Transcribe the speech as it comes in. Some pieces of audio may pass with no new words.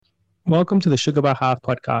Welcome to the Sugar Bar Half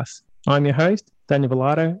podcast. I'm your host, Daniel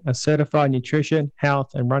Villado, a certified nutrition,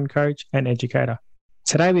 health, and run coach and educator.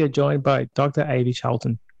 Today we are joined by Dr. Avi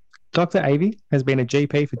Charlton. Dr. Avi has been a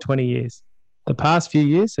GP for 20 years. The past few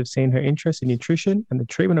years have seen her interest in nutrition and the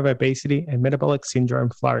treatment of obesity and metabolic syndrome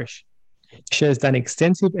flourish. She has done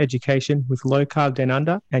extensive education with Low Carb Down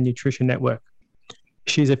Under and Nutrition Network.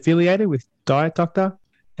 She is affiliated with Diet Doctor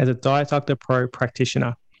as a Diet Doctor Pro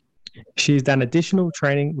practitioner. She has done additional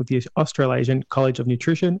training with the Australasian College of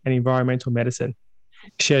Nutrition and Environmental Medicine.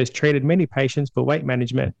 She has treated many patients for weight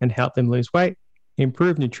management and helped them lose weight,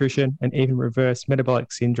 improve nutrition, and even reverse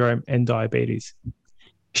metabolic syndrome and diabetes.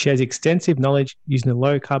 She has extensive knowledge using the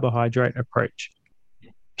low carbohydrate approach.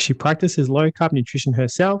 She practices low carb nutrition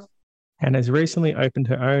herself and has recently opened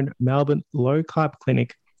her own Melbourne low carb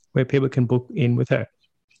clinic where people can book in with her.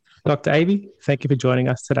 Dr. Avi, thank you for joining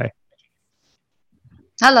us today.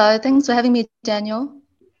 Hello, thanks for having me, Daniel.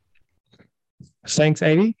 Thanks,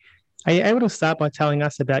 Avi. Are you able to start by telling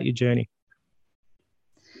us about your journey?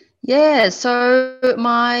 Yeah, so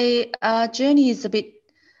my journey is a bit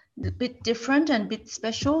different and a bit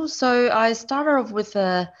special. So I started off with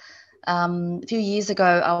a few years ago,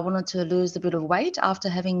 I wanted to lose a bit of weight after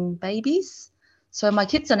having babies. So my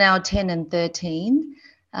kids are now 10 and 13.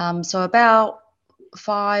 So about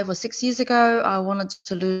 5 or 6 years ago, I wanted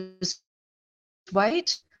to lose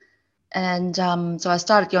weight. And so I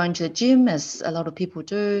started going to the gym, as a lot of people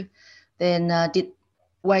do, then did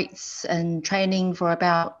weights and training for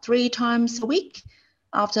about 3 times a week.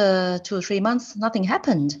 After 2 or 3 months, nothing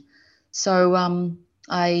happened. So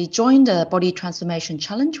I joined a body transformation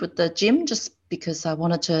challenge with the gym just because I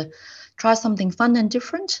wanted to try something fun and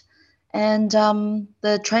different. And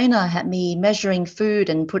the trainer had me measuring food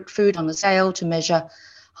and put food on the scale to measure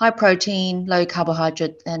high protein, low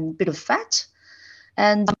carbohydrate, and a bit of fat.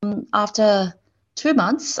 And after 2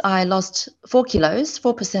 months, I lost 4 kilos,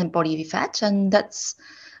 4% body fat, and that's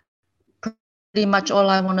pretty much all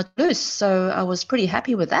I wanted to lose. So I was pretty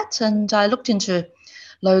happy with that. And I looked into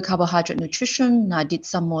low carbohydrate nutrition. I did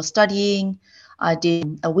some more studying. I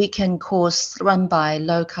did a weekend course run by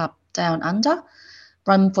Low Carb Down Under,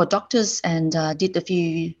 run for doctors, and did a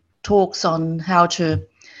few talks on how to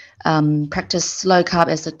practice low carb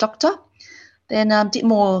as a doctor. Then did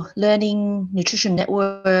more learning, Nutrition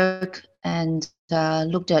Network, and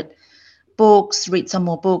looked at books, read some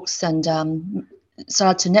more books, and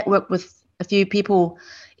started to network with a few people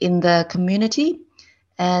in the community.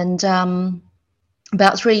 And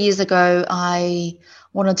about 3 years ago, I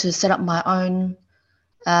wanted to set up my own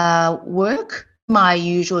work. My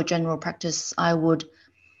usual general practice, I would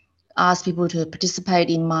ask people to participate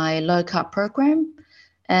in my low carb program.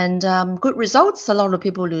 And good results. A lot of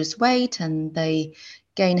people lose weight and they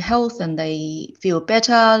gain health and they feel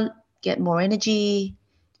better, get more energy,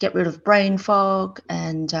 get rid of brain fog,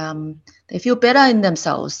 and they feel better in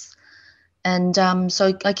themselves. And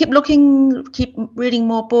so I keep reading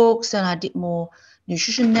more books, and I did more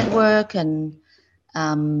Nutrition Network and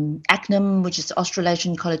ACNEM, which is the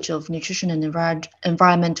Australasian College of Nutrition and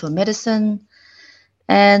Environmental Medicine.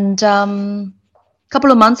 And a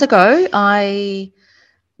couple of months ago, I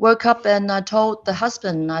woke up and I told the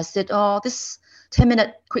husband, I said, this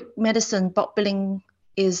 10-minute quick medicine bot billing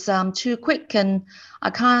is too quick and I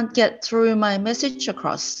can't get through my message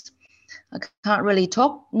across. I can't really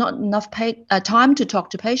talk, not enough time to talk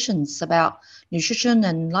to patients about nutrition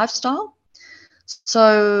and lifestyle.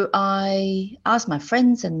 So I asked my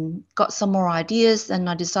friends and got some more ideas, and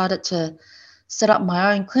I decided to set up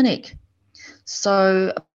my own clinic.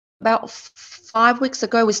 So about 5 weeks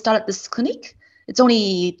ago, we started this clinic. It's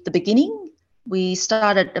only the beginning. We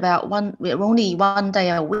started we're only 1 day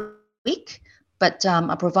a week, but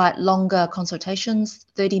I provide longer consultations,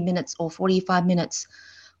 30 minutes or 45 minutes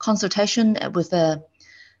consultation with a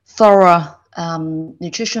thorough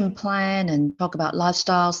nutrition plan, and talk about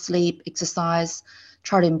lifestyle, sleep, exercise,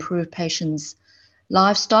 try to improve patients'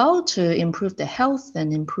 lifestyle to improve their health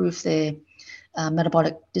and improve their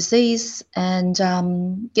metabolic disease, and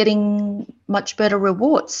getting much better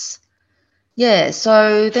rewards. Yeah,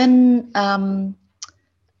 so then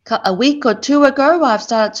a week or 2 ago, I've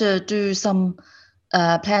started to do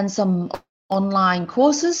plan some online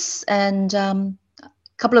courses, and a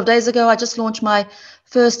couple of days ago, I just launched my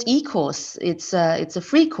first e-course. It's a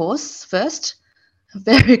free course first, a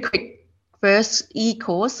very quick first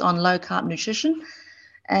e-course on low carb nutrition,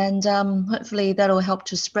 and hopefully that'll help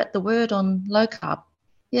to spread the word on low carb.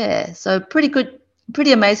 Yeah, so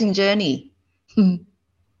pretty amazing journey.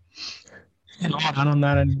 And well done on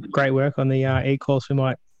that, and great work on the e-course. We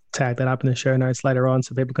might tag that up in the show notes later on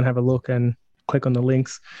so people can have a look and click on the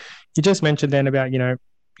links. You just mentioned then about,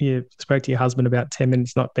 you spoke to your husband about 10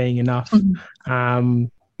 minutes not being enough,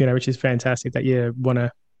 which is fantastic that you want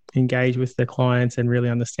to engage with the clients and really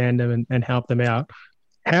understand them and help them out.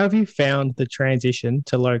 How have you found the transition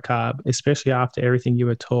to low carb, especially after everything you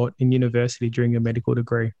were taught in university during your medical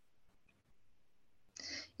degree?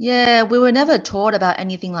 Yeah, we were never taught about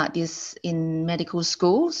anything like this in medical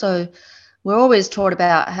school. So we're always taught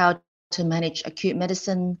about how to manage acute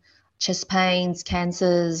medicine, chest pains,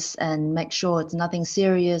 cancers, and make sure it's nothing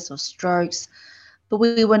serious or strokes. But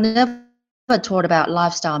we were never taught about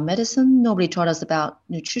lifestyle medicine. Nobody taught us about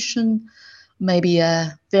nutrition, maybe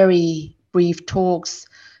very brief talks.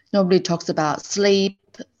 Nobody talks about sleep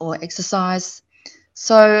or exercise.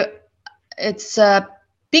 So it's a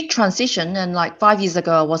big transition. And like 5 years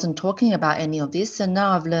ago, I wasn't talking about any of this. And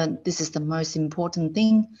now I've learned this is the most important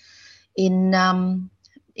thing in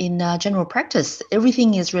general practice.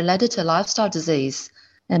 Everything is related to lifestyle disease,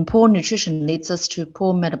 and poor nutrition leads us to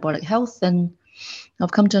poor metabolic health. And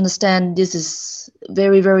I've come to understand this is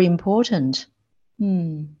very, very important.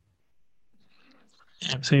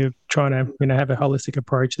 So you're trying to have a holistic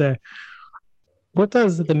approach there. What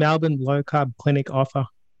does the Melbourne Low Carb Clinic offer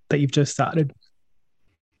that you've just started?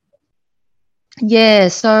 Yeah,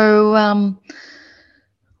 so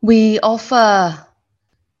we offer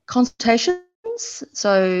consultations,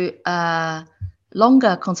 so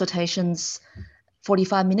longer consultations,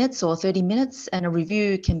 45 minutes or 30 minutes, and a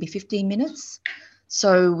review can be 15 minutes.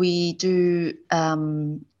 So we do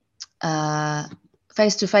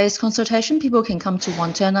face-to-face consultation. People can come to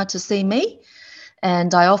Wantirna to see me,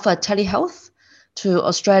 and I offer telehealth to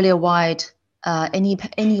Australia-wide,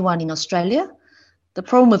 anyone in Australia. The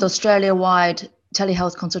problem with Australia-wide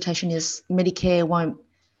telehealth consultation is Medicare won't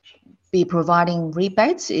be providing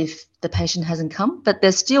rebates if the patient hasn't come, but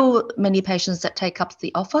there's still many patients that take up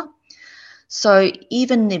the offer. So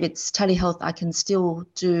even if it's telehealth, I can still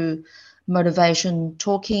do motivation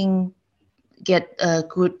talking, get a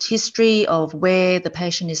good history of where the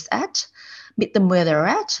patient is at, meet them where they're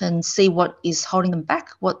at and see what is holding them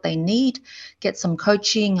back, what they need, get some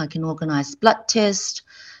coaching. I can organize blood tests.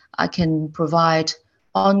 I can provide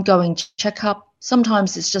ongoing checkup.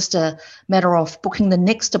 Sometimes it's just a matter of booking the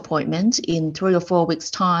next appointment in 3 or 4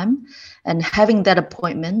 weeks' time and having that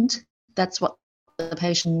appointment. That's what the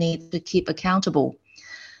patient needs to keep accountable.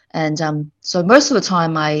 And so most of the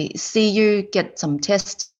time I see you, get some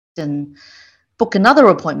tests and book another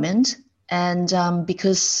appointment. And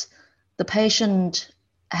because the patient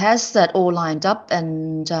has that all lined up,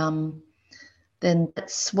 and then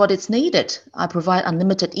that's what it's needed. I provide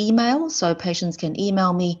unlimited email, so patients can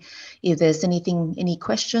email me if there's anything, any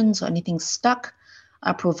questions or anything stuck.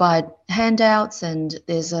 I provide handouts, and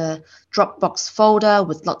there's a Dropbox folder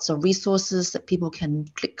with lots of resources that people can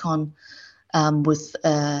click on with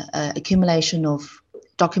accumulation of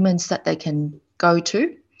documents that they can go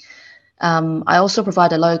to. I also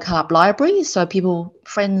provide a low carb library, so people,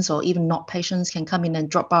 friends, or even not patients can come in and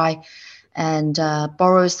drop by and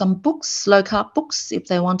borrow some books, low carb books, if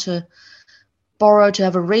they want to borrow to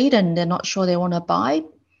have a read and they're not sure they want to buy.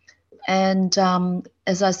 And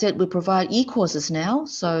as I said, we provide e-courses now.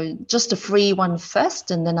 So just a free one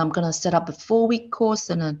first, and then I'm going to set up a 4-week course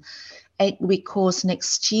and an 8-week course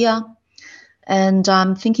next year. And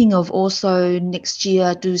I'm thinking of also next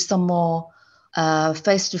year do some more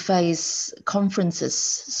face-to-face conferences.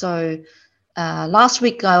 So last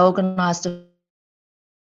week I organized a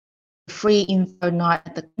free info night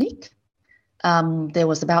at the clinic. There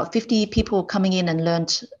was about 50 people coming in and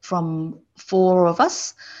learned from 4 of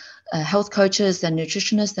us, health coaches and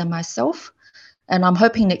nutritionists and myself. And I'm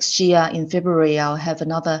hoping next year in February I'll have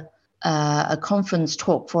another a conference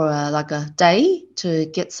talk for like a day to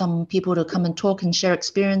get some people to come and talk and share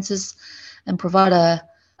experiences and provide a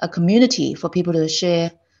community for people to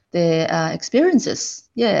share their experiences.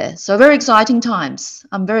 Yeah, so very exciting times.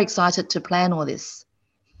 I'm very excited to plan all this.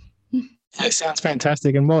 It sounds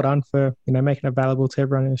fantastic, and well done for making it available to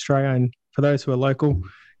everyone in Australia. And for those who are local,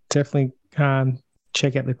 definitely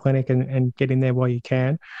check out the clinic and get in there while you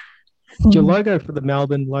can. Your logo for the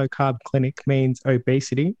Melbourne Low Carb Clinic means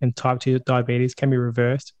obesity and type 2 diabetes can be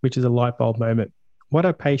reversed, which is a light bulb moment. What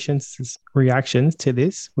are patients' reactions to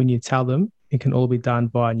this when you tell them it can all be done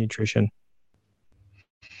by nutrition?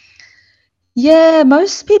 Yeah,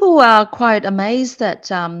 most people are quite amazed that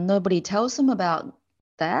nobody tells them about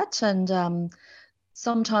that. And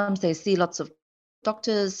sometimes they see lots of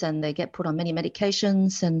doctors and they get put on many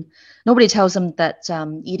medications, and nobody tells them that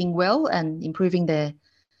eating well and improving their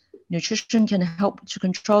nutrition can help to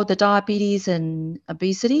control the diabetes and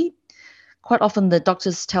obesity. Quite often the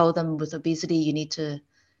doctors tell them with obesity you need to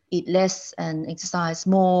eat less and exercise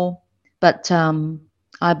more, but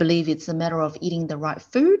I believe it's a matter of eating the right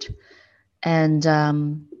food and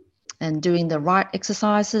doing the right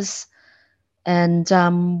exercises. And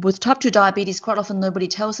with type 2 diabetes, quite often nobody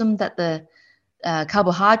tells them that the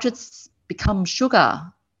carbohydrates become sugar.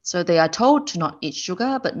 So they are told to not eat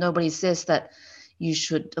sugar, but nobody says that you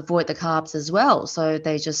should avoid the carbs as well. So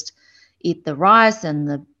they just eat the rice and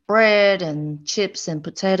the bread and chips and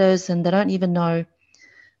potatoes, and they don't even know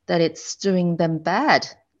that it's doing them bad.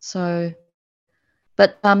 So,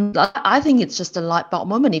 but I think it's just a light bulb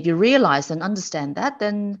moment. If you realize and understand that,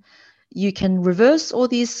 then you can reverse all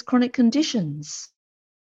these chronic conditions.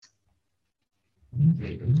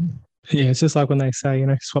 Yeah, it's just like when they say,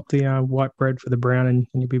 swap the white bread for the brown and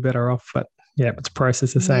you'll be better off. But yeah, it's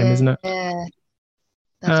processed the same, isn't it? Yeah,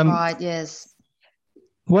 that's right. Yes.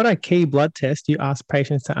 What are key blood tests you ask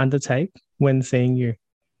patients to undertake when seeing you?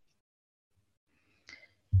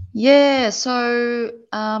 Yeah, so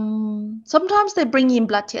sometimes they bring in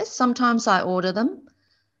blood tests. Sometimes I order them.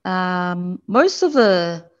 Most of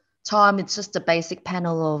the time, it's just a basic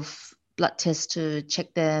panel of blood tests to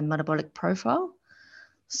check their metabolic profile.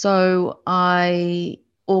 So I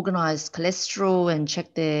organize cholesterol and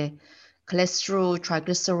check their cholesterol,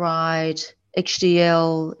 triglyceride,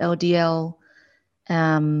 HDL, LDL,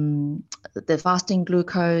 the fasting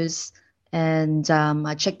glucose, and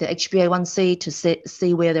I check the HbA1c to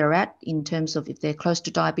see where they're at in terms of if they're close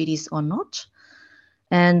to diabetes or not.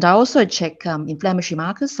 And I also check inflammatory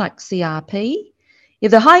markers like CRP.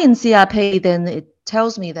 If they're high in CRP, then it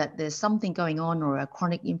tells me that there's something going on or a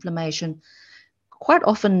chronic inflammation. Quite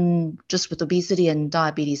often, just with obesity and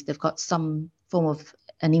diabetes, they've got some form of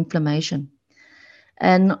an inflammation.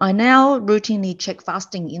 And I now routinely check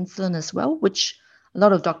fasting insulin as well, which a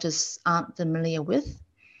lot of doctors aren't familiar with.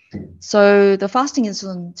 So the fasting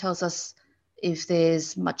insulin tells us if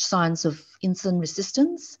there's much signs of insulin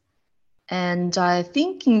resistance. And I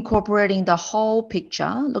think incorporating the whole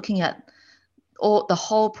picture, looking at the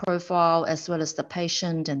whole profile as well as the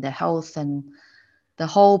patient and their health and the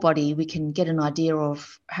whole body, we can get an idea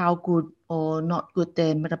of how good or not good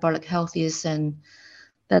their metabolic health is. And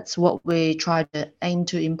that's what we try to aim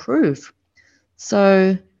to improve.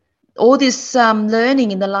 So all this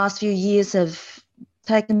learning in the last few years have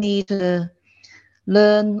taken me to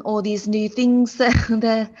learn all these new things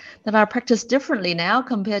that I practice differently now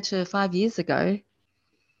compared to 5 years ago.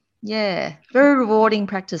 Yeah, very rewarding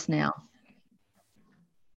practice now.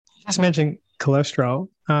 You just mentioned cholesterol.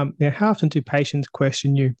 How often do patients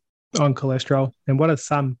question you on cholesterol, and what are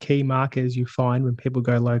some key markers you find when people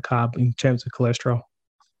go low carb in terms of cholesterol?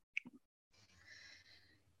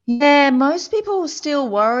 Yeah, most people still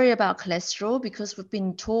worry about cholesterol because we've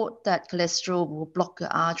been taught that cholesterol will block your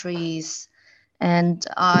arteries, and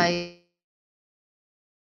and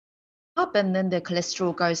then their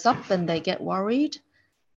cholesterol goes up and they get worried.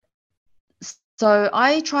 So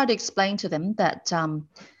I try to explain to them that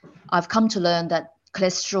I've come to learn that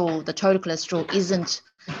cholesterol, the total cholesterol, isn't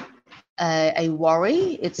a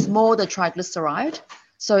worry. It's more the triglyceride.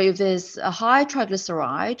 So if there's a high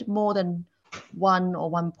triglyceride, more than 1 or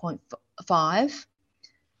 1.5,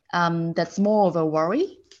 that's more of a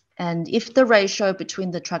worry. And if the ratio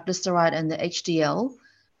between the triglyceride and the HDL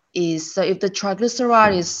is, so if the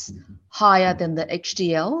triglyceride is higher than the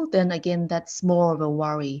HDL, then again, that's more of a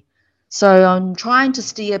worry. So I'm trying to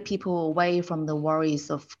steer people away from the worries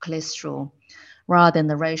of cholesterol rather than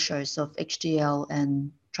the ratios of HDL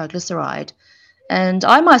and triglyceride. And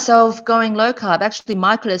I myself, going low carb, actually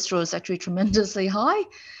my cholesterol is actually tremendously high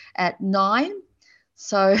at 9.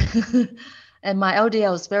 So, and my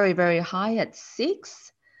LDL is very, very high at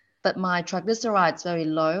 6, but my triglyceride is very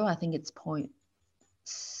low. I think it's 0.6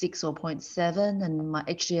 or 0.7, and my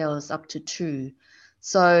HDL is up to 2.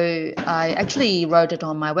 So I actually wrote it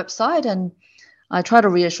on my website, and I try to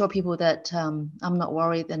reassure people that I'm not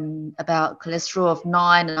worried about cholesterol of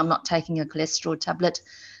 9, and I'm not taking a cholesterol tablet,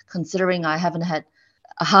 considering I haven't had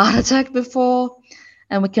a heart attack before.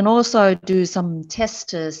 And we can also do some tests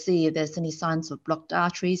to see if there's any signs of blocked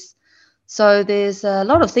arteries. So there's a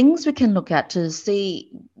lot of things we can look at to see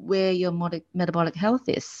where your metabolic health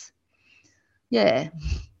is. Yeah.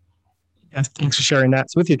 Yeah, thanks for sharing that.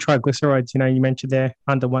 So with your triglycerides, you mentioned there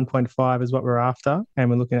under 1.5 is what we're after, and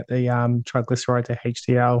we're looking at the triglyceride to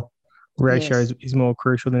HDL ratio is more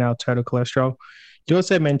crucial than our total cholesterol. You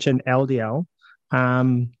also mentioned LDL,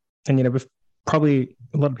 and with probably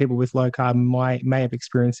a lot of people with low carb may have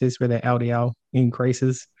experienced this where their LDL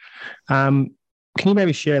increases. Can you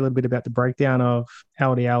maybe share a little bit about the breakdown of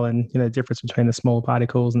LDL and the difference between the small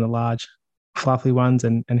particles and the large fluffy ones,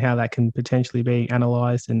 and how that can potentially be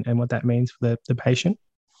analysed and what that means for the patient?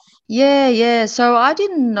 Yeah. So I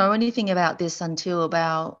didn't know anything about this until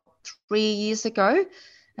about 3 years ago,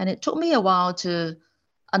 and it took me a while to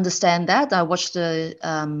understand that. I watched the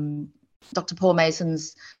Dr. Paul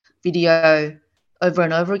Mason's video over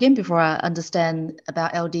and over again before I understand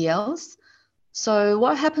about LDLs. So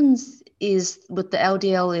what happens is with the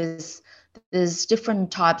LDL is there's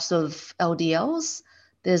different types of LDLs.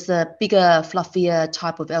 There's a bigger, fluffier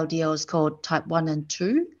type of LDLs called type 1 and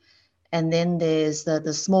 2. And then there's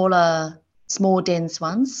the smaller, small, dense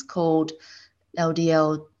ones called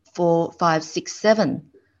LDL 4, 5, 6,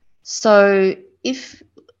 7. So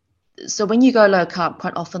when you go low carb,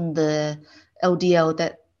 quite often the LDL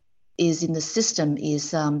that is in the system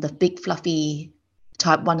is the big fluffy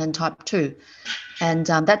type 1 and type 2. And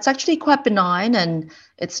that's actually quite benign and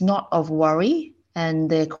it's not of worry. And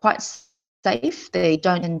they're quite safe. They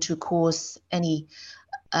don't tend to cause any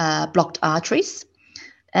blocked arteries.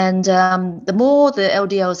 And the more the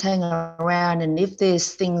LDLs hang around, and if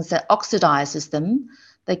there's things that oxidizes them,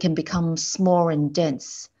 they can become small and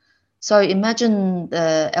dense. So imagine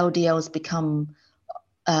the LDLs become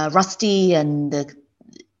rusty and the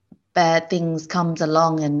bad things comes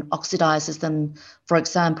along and oxidizes them. For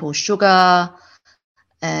example, sugar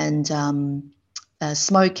and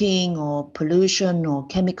smoking or pollution or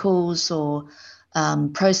chemicals or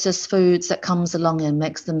processed foods that comes along and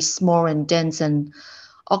makes them small and dense and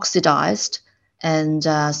oxidized. And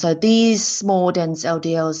so these small dense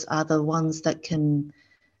LDLs are the ones that can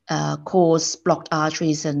cause blocked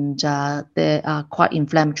arteries, and they are quite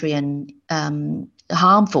inflammatory and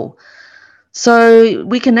harmful. So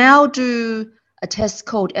we can now do a test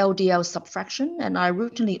called LDL subtraction, and I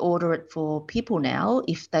routinely order it for people now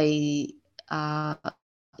if they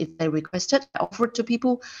request it. I offer it to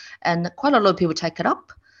people, and quite a lot of people take it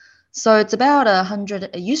up. So it's about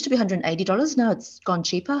 $100. It used to be $180. Now it's gone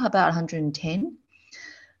cheaper, about $110.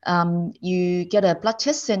 You get a blood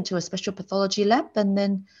test sent to a special pathology lab, and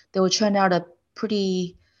then they will churn out a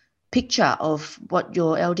pretty picture of what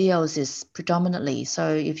your LDLs is predominantly.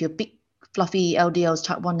 So if you're big fluffy LDLs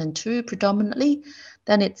type 1 and 2 predominantly,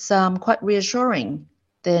 then it's quite reassuring.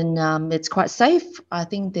 Then it's quite safe. I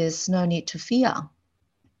think there's no need to fear.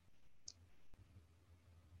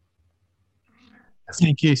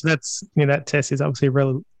 Thank you. So that test is obviously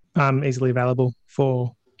really easily available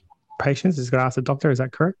for patients. Just got to ask the doctor. Is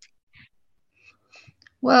that correct?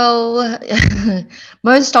 Well,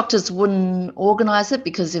 most doctors wouldn't organize it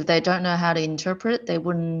because if they don't know how to interpret it, they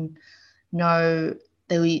wouldn't know.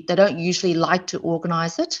 They don't usually like to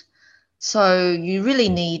organize it. So you really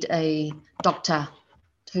need a doctor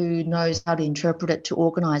who knows how to interpret it to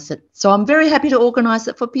organize it. So I'm very happy to organize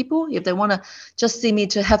it for people. If they want to just see me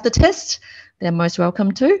to have the test, they're most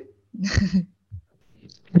welcome to.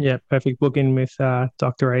 Yeah, perfect. Book in with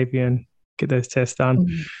Dr. Avi and get those tests done.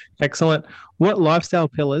 Excellent. What lifestyle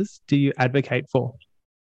pillars do you advocate for?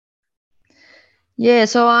 Yeah,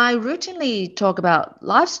 so I routinely talk about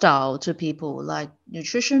lifestyle to people, like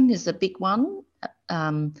nutrition is a big one.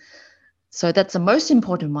 So that's the most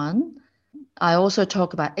important one. I also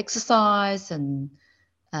talk about exercise, and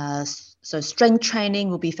so strength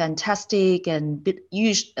training will be fantastic, and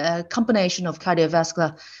a combination of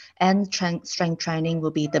cardiovascular and strength training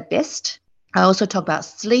will be the best. I also talk about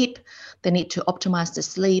sleep. They need to optimize the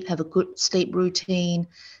sleep, have a good sleep routine,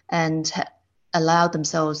 and allow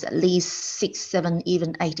themselves at least 6, 7,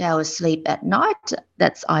 even 8 hours sleep at night.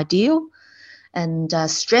 That's ideal. And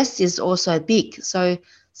stress is also big. So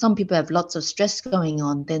some people have lots of stress going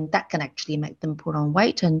on, then that can actually make them put on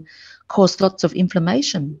weight and cause lots of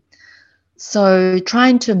inflammation. So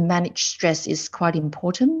trying to manage stress is quite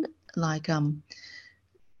important, like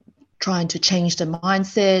trying to change the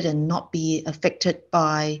mindset and not be affected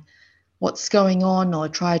by what's going on, or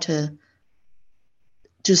try to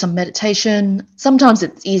do some meditation. Sometimes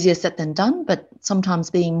it's easier said than done, but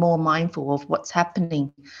sometimes being more mindful of what's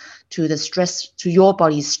happening to the stress, to your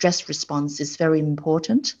body's stress response is very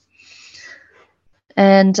important.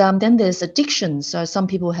 And then there's addiction. So some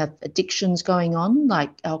people have addictions going on,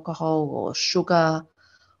 like alcohol or sugar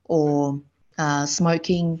or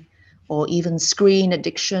smoking, or even screen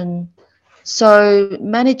addiction. So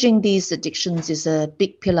managing these addictions is a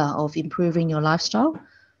big pillar of improving your lifestyle.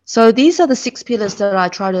 So these are the 6 pillars that I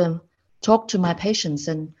try to talk to my patients.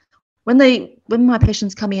 And when my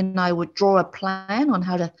patients come in, I would draw a plan on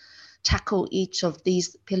how to tackle each of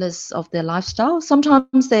these pillars of their lifestyle.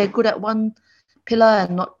 Sometimes they're good at one pillar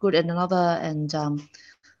and not good at another. And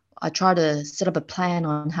I try to set up a plan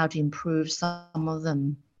on how to improve some of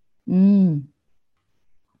them.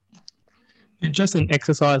 Just in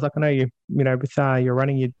exercise, like I know with your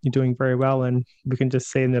running, you're doing very well, and we can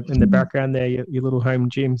just see in the background there your little home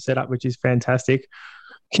gym setup, which is fantastic.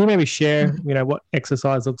 Can you maybe share, what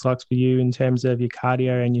exercise looks like for you in terms of your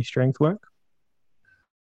cardio and your strength work?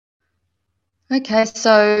 Okay,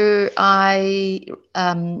 so I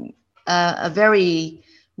a very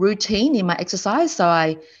routine in my exercise. So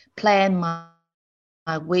I plan my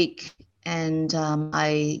week, and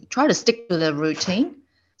I try to stick to the routine.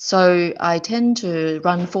 So I tend to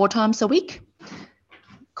run 4 times a week,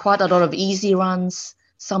 quite a lot of easy runs.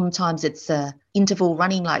 Sometimes it's interval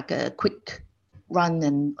running, like a quick run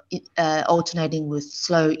and alternating with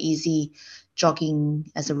slow, easy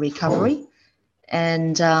jogging as a recovery.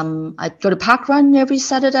 And I go to park run every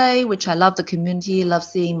Saturday, which I love the community, love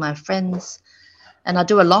seeing my friends. And I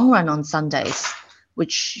do a long run on Sundays,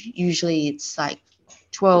 which usually it's like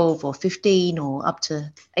 12 or 15 or up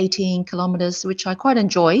to 18 kilometers, which I quite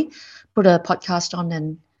enjoy. Put a podcast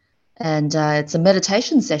on, and it's a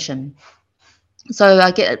meditation session. So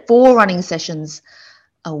I get 4 running sessions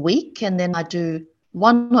a week, and then I do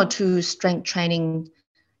 1 or 2 strength training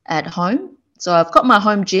at home. So I've got my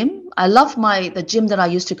home gym. I love the gym that I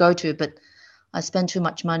used to go to, but I spend too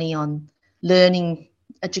much money on learning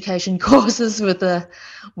education courses with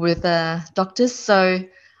doctors. So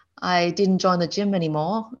I didn't join the gym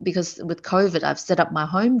anymore, because with COVID, I've set up my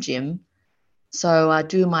home gym. So I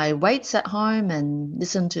do my weights at home and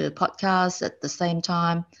listen to podcasts at the same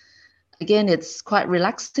time. Again, it's quite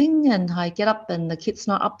relaxing, and I get up and the kid's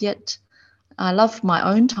not up yet. I love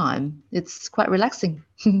my own time. It's quite relaxing.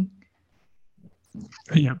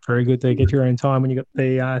 Yeah, very good to get your own time when you got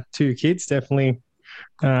the 2 kids. Definitely,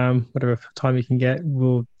 whatever time you can get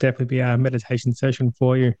will definitely be a meditation session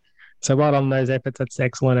for you. So well done on those efforts. That's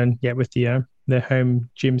excellent. And yeah, with the home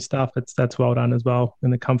gym stuff, that's well done as well in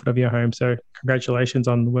the comfort of your home. So congratulations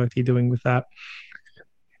on the work you're doing with that.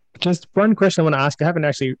 Just one question I want to ask. I haven't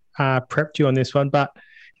actually prepped you on this one, but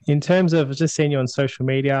in terms of just seeing you on social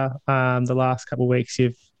media, the last couple of weeks,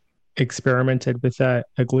 you've experimented with a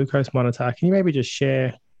glucose monitor. Can you maybe just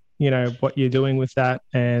share, what you're doing with that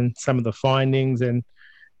and some of the findings and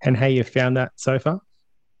how you found that so far?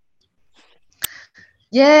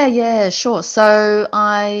 Yeah, sure. So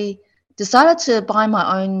I decided to buy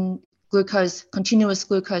my own continuous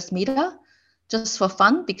glucose meter, just for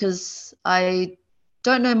fun, because I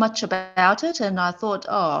don't know much about it, and I thought,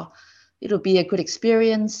 oh, it'll be a good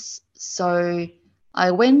experience. So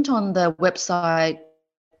I went on the website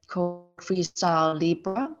called Freestyle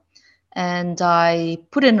Libre, and I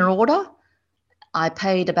put in an order. I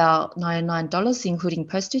paid about $99, including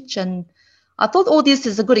postage, and I thought all this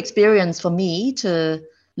is a good experience for me to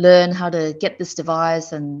learn how to get this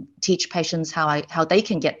device and teach patients how they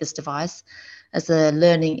can get this device as a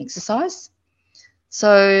learning exercise.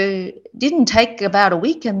 So it didn't take about a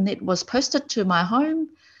week, and it was posted to my home.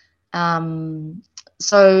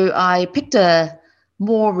 So I picked a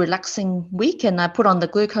more relaxing week, and I put on the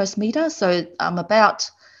glucose meter. So I'm about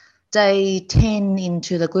day 10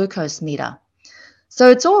 into the glucose meter. So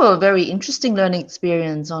it's all a very interesting learning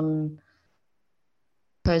experience on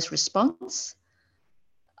glucose response.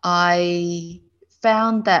 I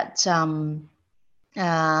found that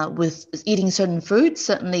with eating certain foods,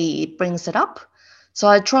 certainly it brings it up. So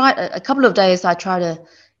I tried a couple of days, I try to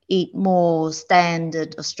eat more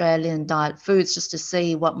standard Australian diet foods just to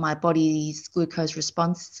see what my body's glucose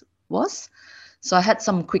response was. So I had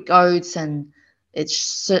some quick oats, and it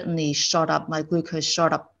certainly shot up, my glucose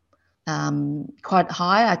shot up quite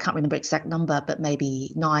high. I can't remember exact number, but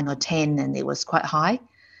maybe 9 or 10, and it was quite high.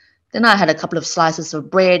 Then I had a couple of slices of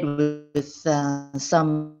bread with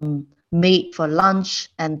some meat for lunch,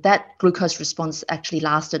 and that glucose response actually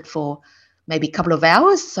lasted for maybe a couple of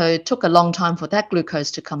hours. So it took a long time for that glucose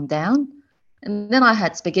to come down. And then I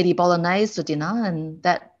had spaghetti bolognese for dinner, and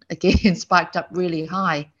that again spiked up really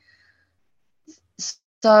high.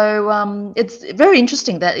 So it's very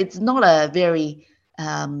interesting that it's not a very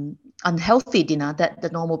unhealthy dinner that the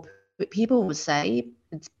normal people would say.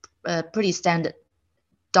 It's a pretty standard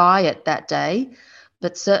diet that day,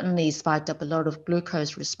 but certainly spiked up a lot of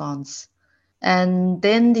glucose response. And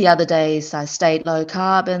then the other days I stayed low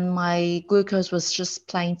carb, and my glucose was just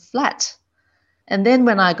plain flat. And then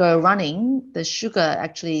when I go running, the sugar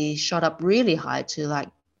actually shot up really high to like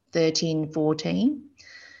 13, 14.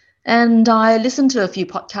 And I listened to a few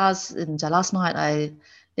podcasts, and last night I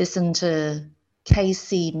listened to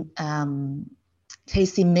Casey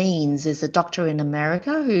Means, is a doctor in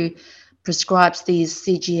America who prescribes these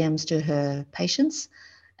CGMs to her patients.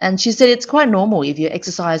 And she said it's quite normal if you're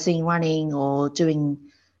exercising, running, or doing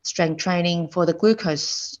strength training for the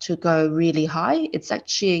glucose to go really high. It's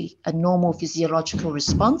actually a normal physiological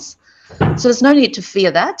response. So there's no need to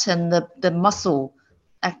fear that. And the muscle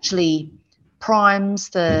actually primes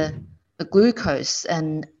the glucose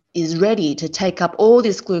and is ready to take up all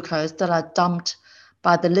this glucose that are dumped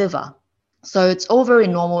by the liver. So it's all very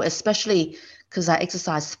normal, especially because I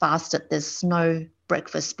exercise fasted. There's no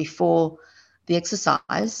breakfast before the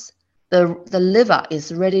exercise. The liver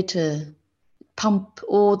is ready to pump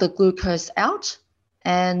all the glucose out,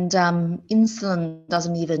 and insulin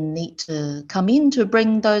doesn't even need to come in to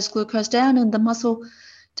bring those glucose down, and the muscle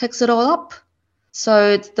takes it all up.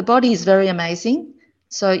 So the body is very amazing.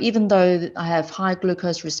 So even though I have high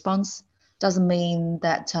glucose response, doesn't mean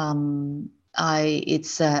that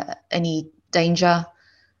it's any danger.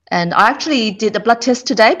 And I actually did a blood test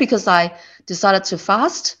today because I decided to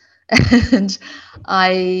fast, and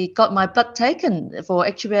I got my blood taken for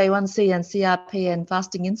HbA1c and CRP and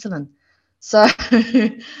fasting insulin. So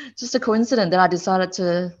just a coincidence that I decided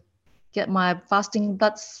to get my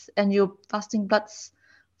annual fasting bloods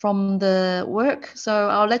from the work. So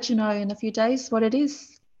I'll let you know in a few days what it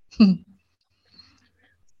is.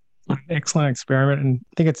 Excellent experiment, and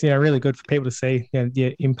I think it's really good for people to see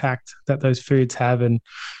the impact that those foods have, and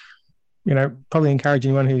probably encourage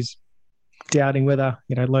anyone who's doubting whether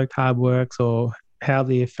low carb works or how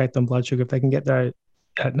the effect on blood sugar. If they can get that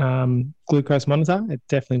glucose monitor, it's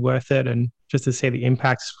definitely worth it, and just to see the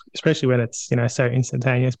impacts, especially when it's so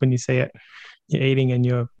instantaneous. When you see it, you're eating and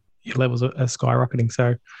your levels are skyrocketing.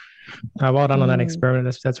 So well done on that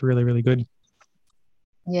experiment. That's really, really good.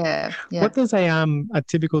 Yeah. What does a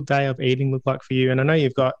typical day of eating look like for you? And I know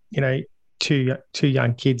you've got two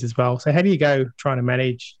young kids as well. So how do you go trying to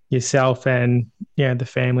manage yourself and the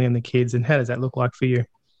family and the kids, and how does that look like for you?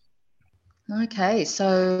 Okay,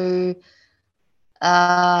 so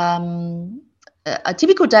a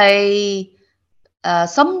typical day,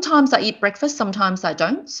 sometimes I eat breakfast, sometimes I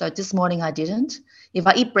don't. So this morning I didn't. If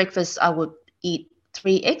I eat breakfast, I would eat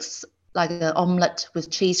 3 eggs, like an omelette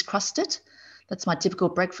with cheese crusted. That's my typical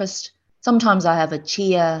breakfast. Sometimes I have a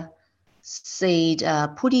chia seed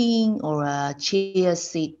pudding or a chia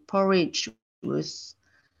seed porridge with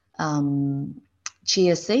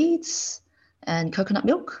chia seeds and coconut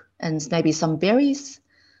milk and maybe some berries.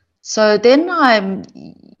 So then I'm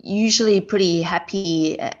usually pretty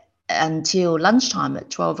happy until lunchtime at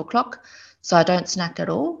 12 o'clock. So I don't snack at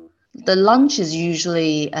all. The lunch is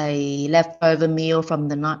usually a leftover meal from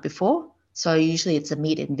the night before. So usually it's a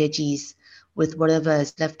meat and veggies with whatever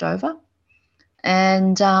is left over.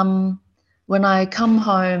 And when I come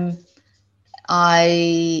home,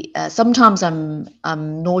 I sometimes I'm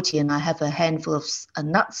naughty and I have a handful of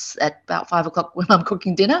nuts at about 5 o'clock when I'm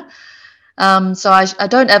cooking dinner. So I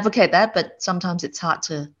don't advocate that, but sometimes it's hard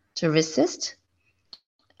to resist.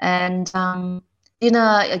 And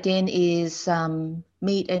dinner again is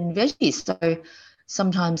meat and veggies. So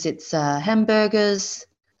sometimes it's hamburgers.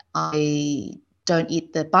 I don't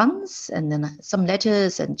eat the buns, and then some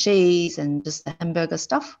lettuce and cheese and just the hamburger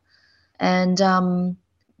stuff. And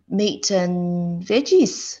meat and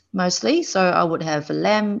veggies mostly. So I would have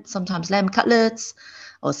sometimes lamb cutlets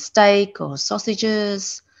or steak or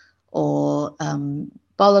sausages or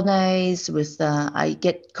bolognese with, I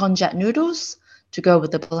get konjac noodles to go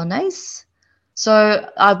with the bolognese. So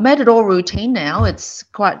I've made it all routine now. It's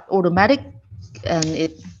quite automatic,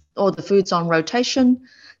 and all the food's on rotation.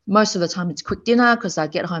 Most of the time it's quick dinner because I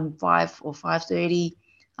get home 5 or 5:30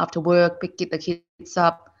 after work, get the kids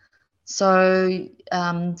up. So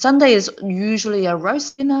Sunday is usually a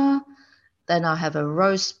roast dinner. Then I have a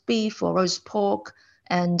roast beef or roast pork.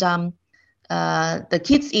 And the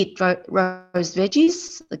kids eat roast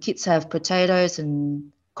veggies. The kids have potatoes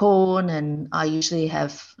and corn, and I usually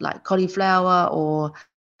have like cauliflower or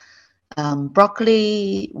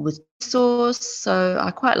broccoli with sauce. So I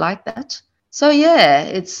quite like that. So yeah,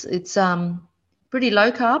 it's pretty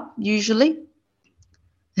low carb usually.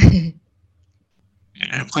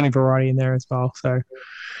 Plenty of variety in there as well. So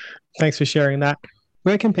thanks for sharing that.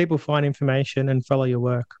 Where can people find information and follow your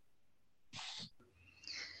work?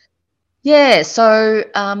 Yeah, so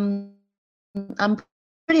I'm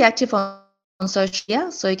pretty active on social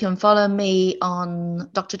media. So you can follow me on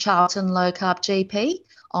Dr. Charlton Low Carb GP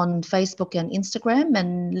on Facebook and Instagram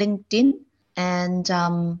and LinkedIn. And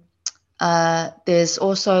there's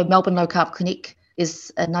also Melbourne Low Carb Clinic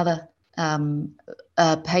is another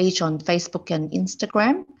page on Facebook and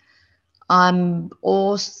Instagram. I'm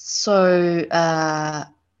also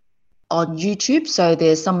on YouTube, so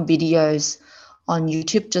there's some videos on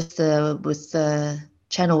YouTube just with the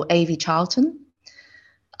channel AV Charlton.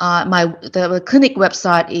 the clinic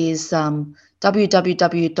website is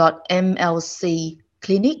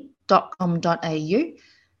www.mlcclinic.com.au,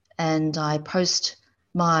 and I post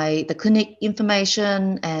the clinic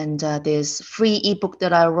information, and there's free ebook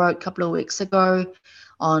that I wrote a couple of weeks ago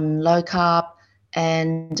on low carb,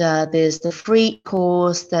 and there's the free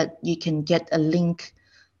course that you can get a link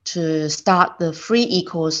to start the free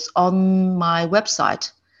e-course on my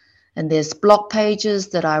website. And there's blog pages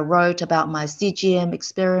that I wrote about my CGM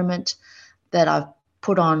experiment that I've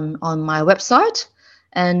put on my website,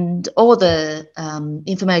 and all the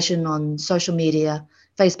information on social media,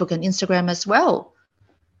 Facebook and Instagram as well.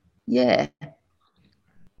 Yeah.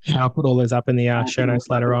 I'll put all those up in the show notes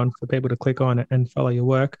later on for people to click on and follow your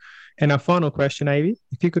work. And our final question, Avi,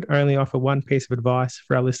 if you could only offer one piece of advice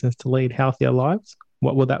for our listeners to lead healthier lives,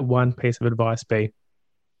 what would that one piece of advice be?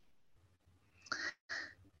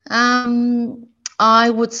 I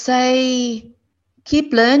would say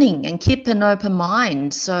keep learning and keep an open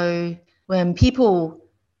mind. So when people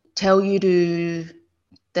tell you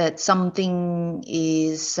that something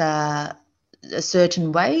is a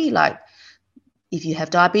certain way, like if you have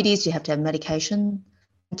diabetes, you have to have medication.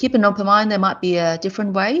 Keep an open mind. There might be a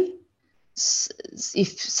different way.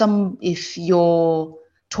 If you're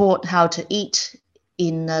taught how to eat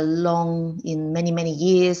in many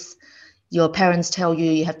years, your parents tell you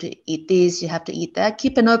you have to eat this, you have to eat that.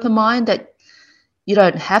 Keep an open mind that you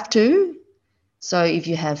don't have to. So if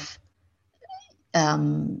you have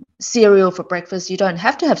cereal for breakfast, you don't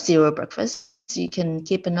have to have cereal breakfast. You can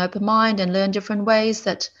keep an open mind and learn different ways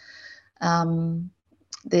that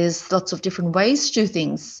there's lots of different ways to do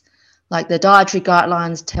things. Like the dietary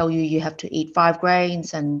guidelines tell you have to eat 5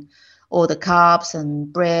 grains and all the carbs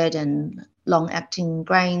and bread and long-acting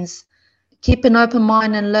grains. Keep an open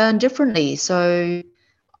mind and learn differently. So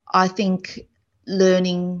I think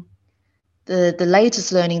learning, the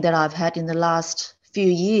latest learning that I've had in the last few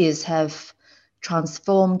years have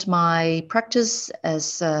transformed my practice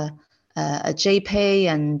as a GP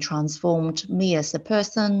and transformed me as a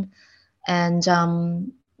person. And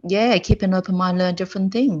keep an open mind, learn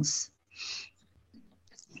different things.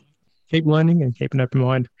 Keep learning and keep an open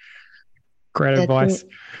mind. Great advice.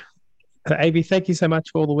 So, Avi, thank you so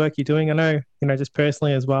much for all the work you're doing. I know, just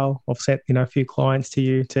personally as well, I've sent, a few clients to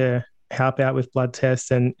you to help out with blood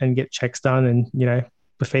tests and get checks done. And,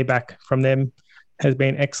 the feedback from them has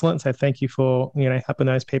been excellent. So thank you for, helping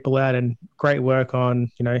those people out, and great work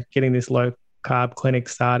on, getting this low carb clinic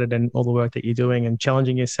started and all the work that you're doing and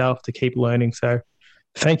challenging yourself to keep learning. So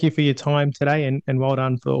thank you for your time today, and well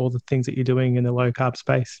done for all the things that you're doing in the low carb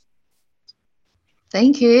space.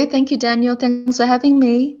 Thank you. Thank you, Daniel. Thanks for having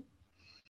me.